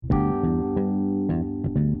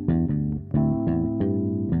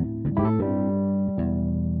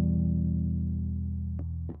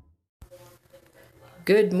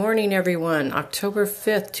Good morning, everyone. October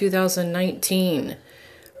 5th, 2019.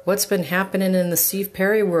 What's been happening in the Steve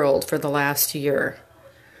Perry world for the last year?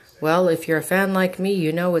 Well, if you're a fan like me,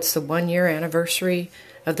 you know it's the 1-year anniversary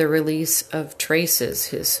of the release of Traces,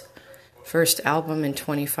 his first album in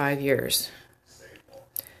 25 years.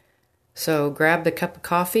 So grab the cup of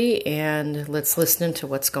coffee and let's listen to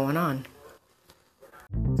what's going on.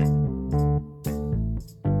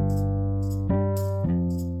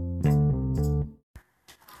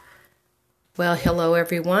 Well, hello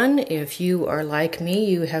everyone. If you are like me,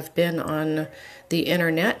 you have been on the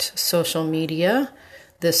internet, social media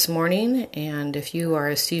this morning, and if you are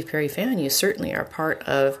a Steve Perry fan, you certainly are part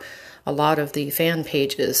of a lot of the fan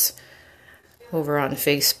pages over on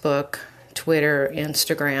Facebook, Twitter,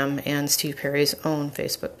 Instagram, and Steve Perry's own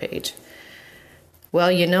Facebook page.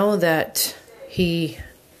 Well, you know that he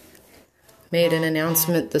made an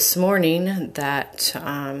announcement this morning that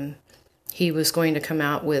he was going to come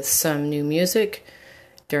out with some new music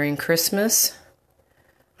during Christmas.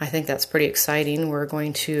 I think that's pretty exciting. We're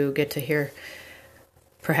going to get to hear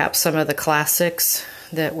perhaps some of the classics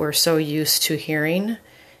that we're so used to hearing,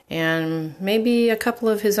 and maybe a couple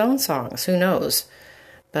of his own songs, who knows.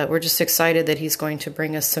 But we're just excited that he's going to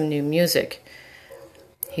bring us some new music.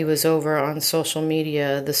 He was over on social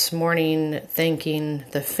media this morning thanking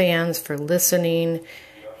the fans for listening,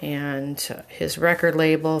 and his record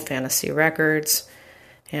label, Fantasy Records,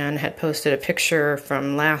 and had posted a picture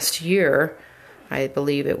from last year. I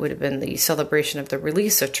believe it would have been the celebration of the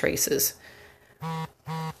release of Traces.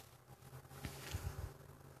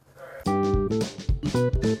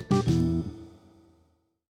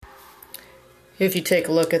 If you take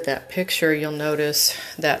a look at that picture, you'll notice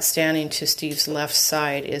that standing to Steve's left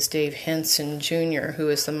side is Dave Henson Jr., who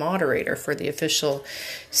is the moderator for the official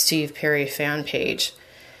Steve Perry fan page.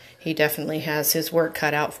 He definitely has his work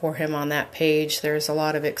cut out for him on that page. There's a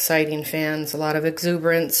lot of exciting fans, a lot of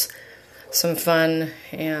exuberance, some fun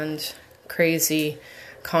and crazy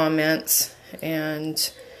comments,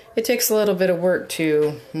 and it takes a little bit of work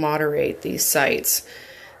to moderate these sites.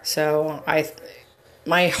 So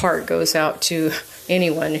my heart goes out to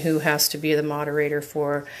anyone who has to be the moderator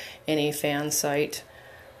for any fan site.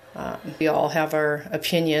 We all have our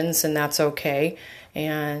opinions, and that's okay.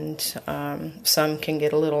 And some can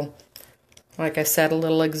get a little, like I said, a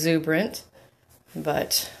little exuberant,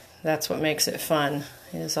 but that's what makes it fun,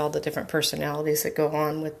 is all the different personalities that go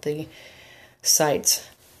on with the sites.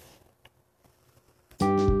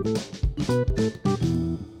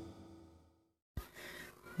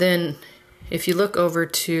 Then, if you look over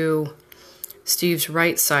to Steve's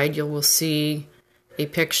right side, you will see a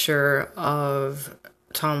picture of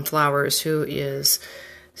Tom Flowers, who is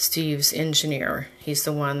Steve's engineer. He's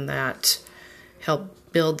the one that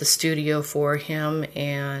helped build the studio for him,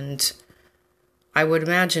 and I would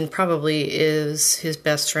imagine probably is his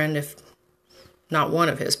best friend, if not one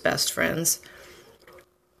of his best friends.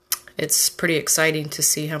 It's pretty exciting to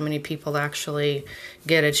see how many people actually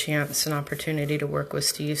get a chance, an opportunity to work with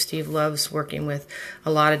Steve. Steve loves working with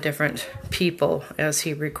a lot of different people as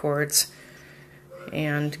he records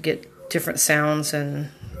and get different sounds and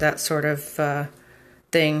that sort of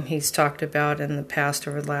thing. He's talked about in the past,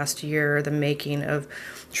 over the last year, the making of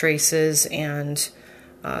Traces and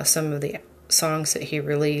some of the songs that he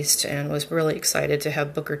released, and was really excited to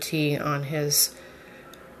have Booker T on his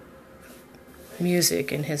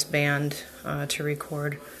music and his band to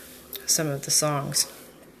record some of the songs.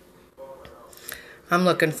 I'm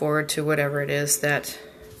looking forward to whatever it is that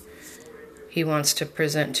he wants to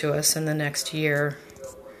present to us in the next year.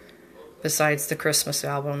 Besides the Christmas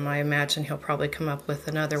album, I imagine he'll probably come up with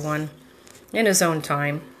another one in his own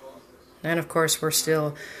time. And of course, we're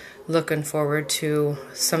still looking forward to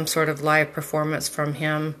some sort of live performance from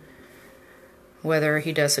him, whether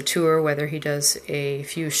he does a tour, whether he does a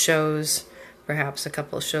few shows, perhaps a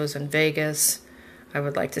couple of shows in Vegas. I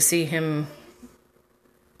would like to see him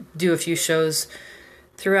do a few shows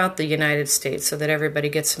throughout the United States so that everybody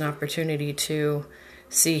gets an opportunity to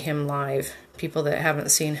see him live. People that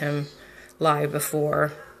haven't seen him live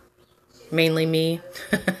before, mainly me.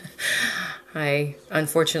 I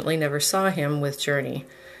unfortunately never saw him with Journey,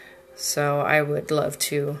 so I would love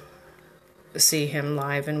to see him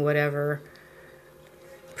live in whatever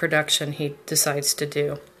production he decides to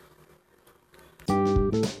do.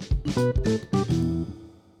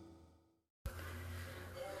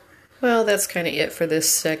 Well, that's kind of it for this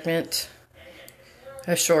segment.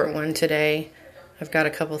 A short one today. I've got a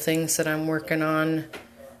couple things that I'm working on.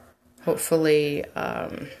 Hopefully,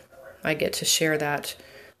 I get to share that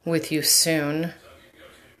with you soon.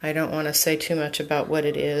 I don't want to say too much about what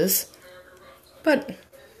it is, but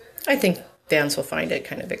I think fans will find it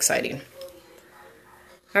kind of exciting.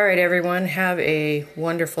 All right, everyone, have a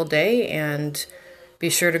wonderful day, and be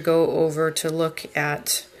sure to go over to look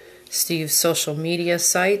at Steve's social media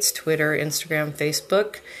sites, Twitter, Instagram,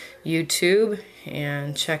 Facebook, YouTube,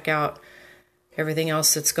 and check out everything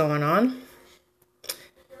else that's going on.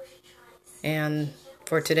 And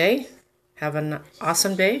for today, have an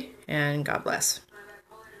awesome day, and God bless.